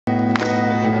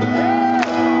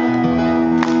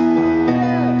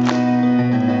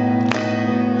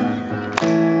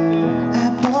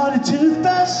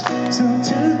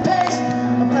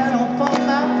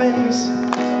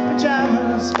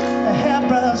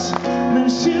clothes, new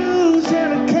shoes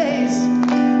and a case.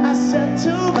 I said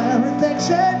to my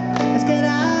reflection, let's get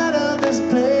out of this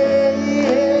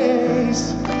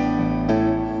place.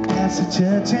 That's the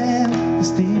church and the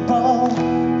steeple,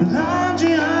 the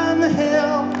laundry on the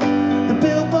hill, the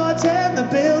billboards and the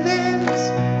buildings,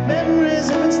 memories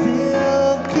of it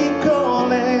still keep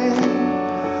calling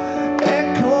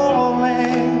and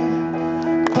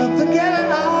calling. But forget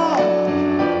it all,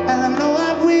 and I know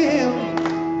I will.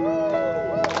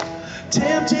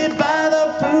 Tempted by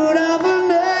the fruit of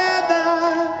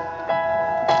another,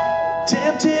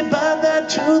 tempted by the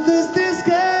truth is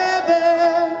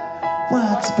discovered.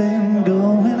 What's been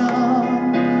going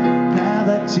on now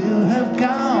that you have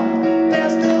gone?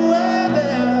 There's no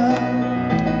other.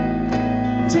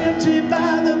 Tempted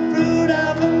by the fruit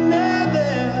of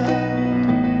another,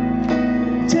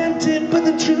 tempted but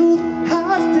the truth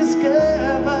has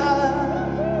discovered.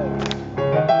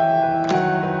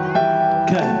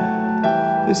 Okay,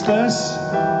 this verse,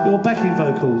 your backing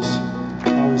vocals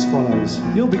are as follows.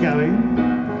 You'll be going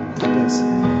this.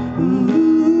 Ooh,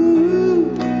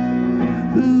 ooh,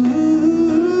 ooh.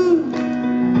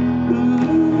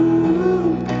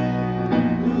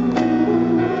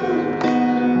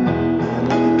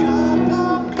 The car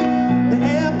park, the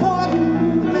airport,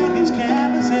 baggage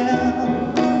carousel.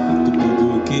 The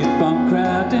people keep on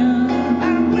crowding.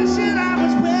 I'm wishing I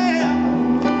was well.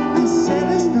 I said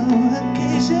there's no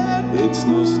occasion. It's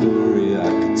no story I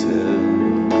could tell.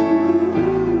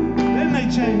 Then they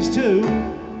changed too.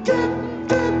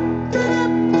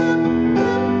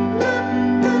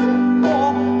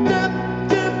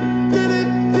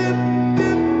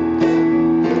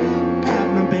 At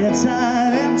my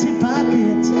bedside, empty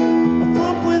pockets, a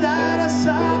foot without a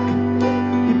sock.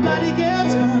 Your body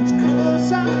gets much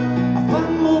closer, a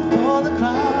fun move for the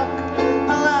clock.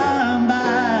 Alarmed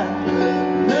by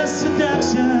the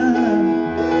seduction,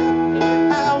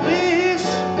 I wish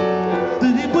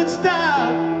that it would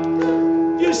stop.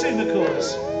 You sing the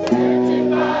chorus. Tempted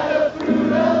by the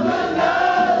fruit of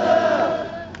another,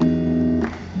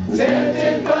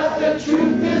 tempted but the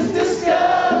truth is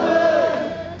discovered.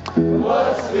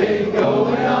 What's been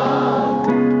going on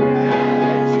now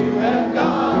that you have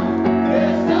gone?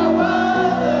 There's no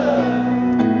other.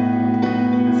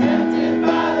 Tempted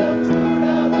by the fruit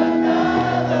of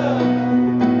another,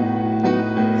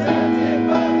 tempted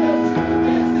but the truth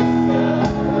is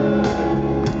discovered.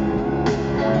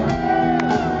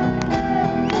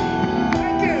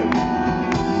 Thank you.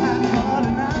 I bought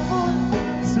an apple,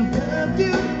 some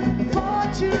perfume, a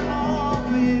fortune all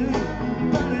for you.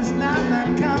 But it's not my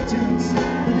conscience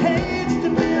that hates to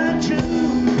be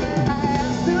untrue. I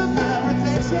asked her for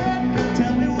reflection,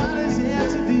 tell me what is there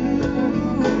to do.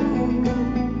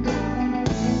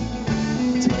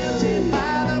 Tempted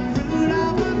by the fruit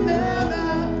of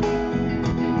another,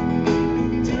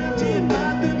 tempted by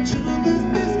the truth is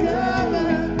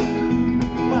discovered.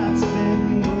 What's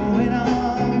been going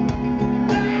on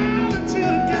now that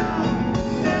you're gone?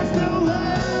 There's no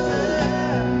other.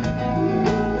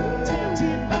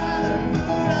 Tempted by the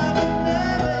fruit of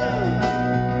another,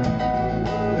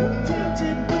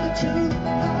 tempted by the truth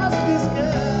has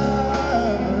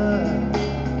discovered.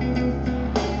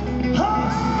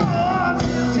 Oh,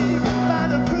 tempted by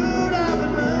the fruit of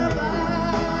another,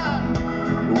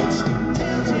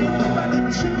 tempted by the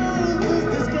truth is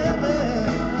discovered.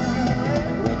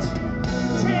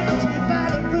 Tempted by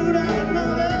the fruit of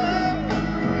another,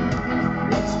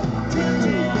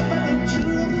 tempted by the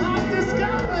truth I've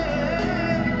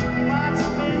discovered. What's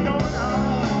been going on?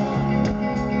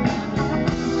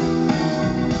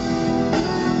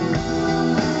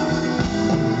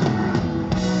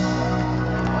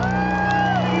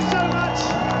 Thank you so much.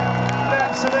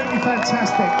 Absolutely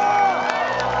fantastic.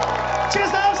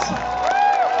 Cheers.